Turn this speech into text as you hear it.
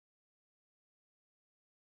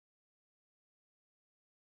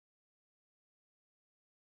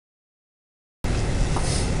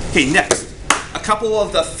Okay, next, a couple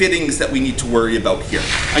of the fittings that we need to worry about here.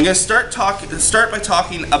 I'm going to start by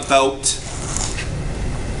talking about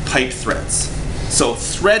pipe threads. So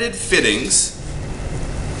threaded fittings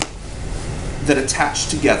that attach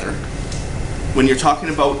together. When you're talking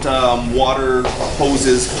about water,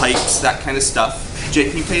 hoses, pipes, that kind of stuff. Jake,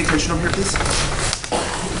 can you pay attention over here, please?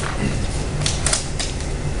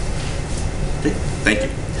 Okay, thank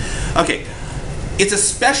you. Okay, it's a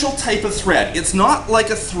special type of thread. It's not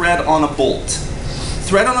like a thread on a bolt.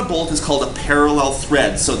 Thread on a bolt is called a parallel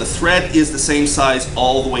thread, so the thread is the same size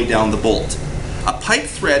all the way down the bolt. A pipe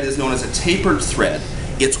thread is known as a tapered thread.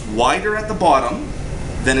 It's wider at the bottom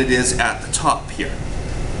than it is at the top here.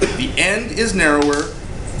 The end is narrower,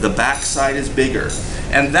 the back side is bigger.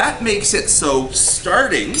 And that makes it so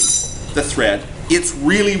starting the thread, it's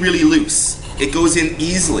really, really loose. It goes in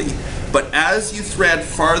easily. But as you thread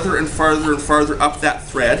farther and farther and farther up that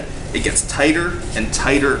thread, it gets tighter and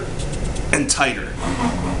tighter and tighter.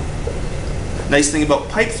 Nice thing about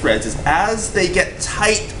pipe threads is as they get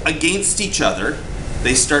tight against each other,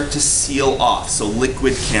 they start to seal off so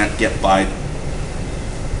liquid can't get by them.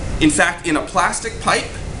 In fact, in a plastic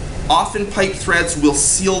pipe, often pipe threads will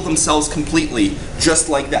seal themselves completely just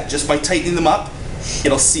like that. Just by tightening them up,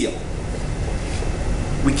 it'll seal.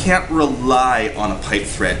 We can't rely on a pipe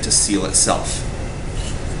thread to seal itself.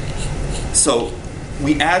 So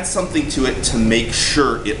we add something to it to make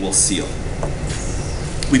sure it will seal.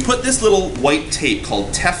 We put this little white tape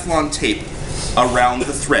called Teflon tape around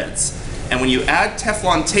the threads. And when you add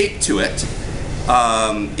Teflon tape to it,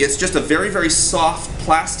 it's just a very, very soft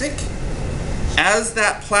plastic. As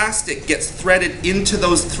that plastic gets threaded into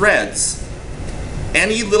those threads,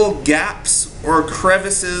 any little gaps or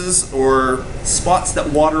crevices or spots that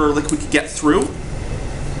water or liquid could get through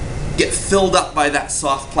get filled up by that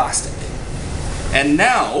soft plastic. And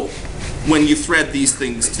now, when you thread these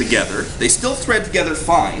things together, they still thread together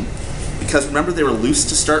fine, because remember they were loose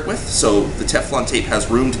to start with, so the Teflon tape has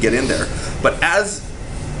room to get in there. But as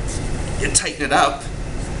you tighten it up,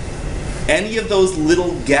 any of those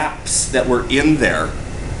little gaps that were in there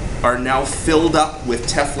are now filled up with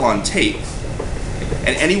Teflon tape,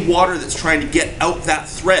 and any water that's trying to get out that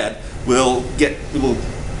thread will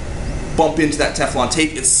bump into that Teflon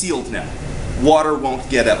tape. It's sealed now. Water won't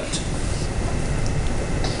get out.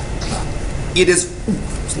 It is,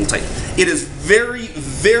 it's a little tight. It is very,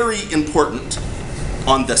 very important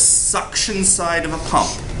on the suction side of a pump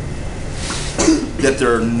that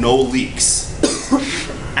there are no leaks.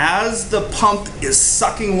 As the pump is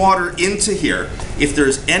sucking water into here, if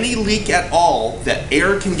there's any leak at all that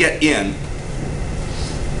air can get in,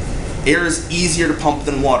 air is easier to pump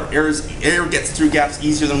than water. Air gets through gaps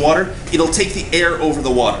easier than water. It'll take the air over the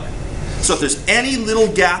water. So if there's any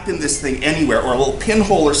little gap in this thing anywhere, or a little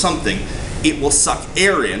pinhole or something, it will suck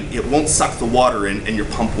air in, it won't suck the water in, and your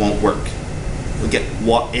pump won't work. It'll get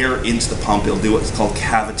air into the pump, it'll do what's called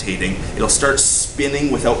cavitating. It'll start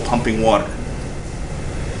spinning without pumping water.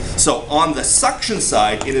 So on the suction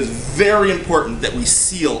side, it is very important that we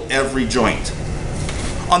seal every joint.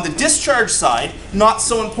 On the discharge side, not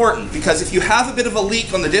so important, because if you have a bit of a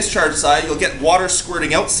leak on the discharge side, you'll get water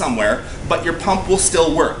squirting out somewhere, but your pump will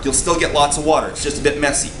still work. You'll still get lots of water. It's just a bit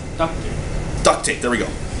messy. Duct tape. Duct tape, there we go.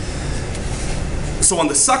 So on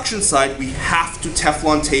the suction side, we have to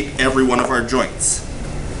Teflon tape every one of our joints.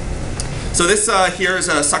 So this here is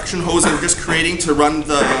a suction hose I'm just creating to run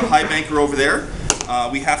the high banker over there.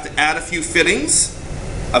 We have to add a few fittings.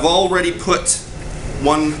 I've already put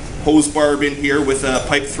one hose barb in here with a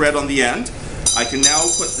pipe thread on the end. I can now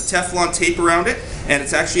put the Teflon tape around it, and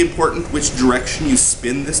it's actually important which direction you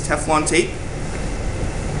spin this Teflon tape.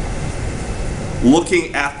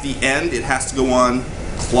 Looking at the end, it has to go on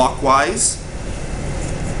clockwise,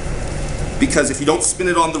 because if you don't spin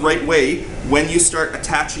it on the right way, when you start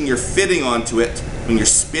attaching your fitting onto it, when you're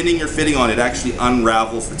spinning your fitting on it, actually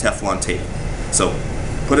unravels the Teflon tape. So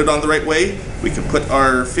put it on the right way. We can put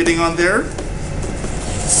our fitting on there,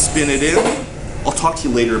 spin it in. I'll talk to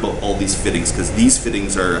you later about all these fittings, because these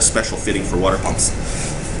fittings are a special fitting for water pumps.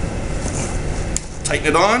 Tighten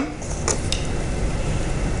it on.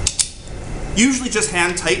 Usually just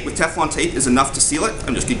hand tight with Teflon tape is enough to seal it.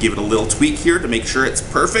 I'm just going to give it a little tweak here to make sure it's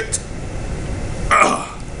perfect.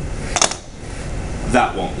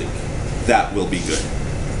 That won't leak. That will be good.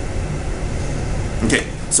 Okay,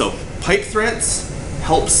 so pipe threads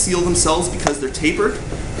help seal themselves because they're tapered,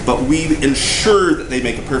 but we ensure that they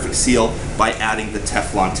make a perfect seal by adding the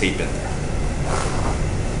Teflon tape in there.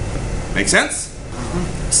 Make sense?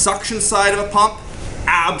 Mm-hmm. Suction side of a pump,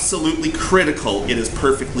 absolutely critical it is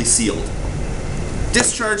perfectly sealed.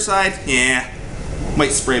 Discharge side, yeah,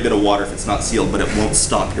 Might spray a bit of water if it's not sealed, but it won't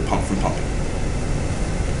stop your pump from pumping.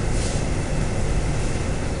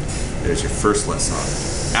 There's your first lesson on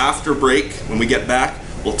it. After break, when we get back,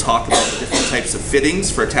 we'll talk about the different types of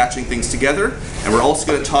fittings for attaching things together, and we're also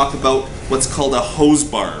going to talk about what's called a hose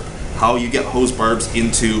barb, how you get hose barbs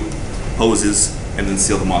into hoses and then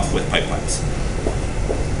seal them off with pipe clamps.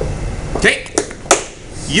 Okay,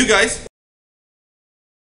 you guys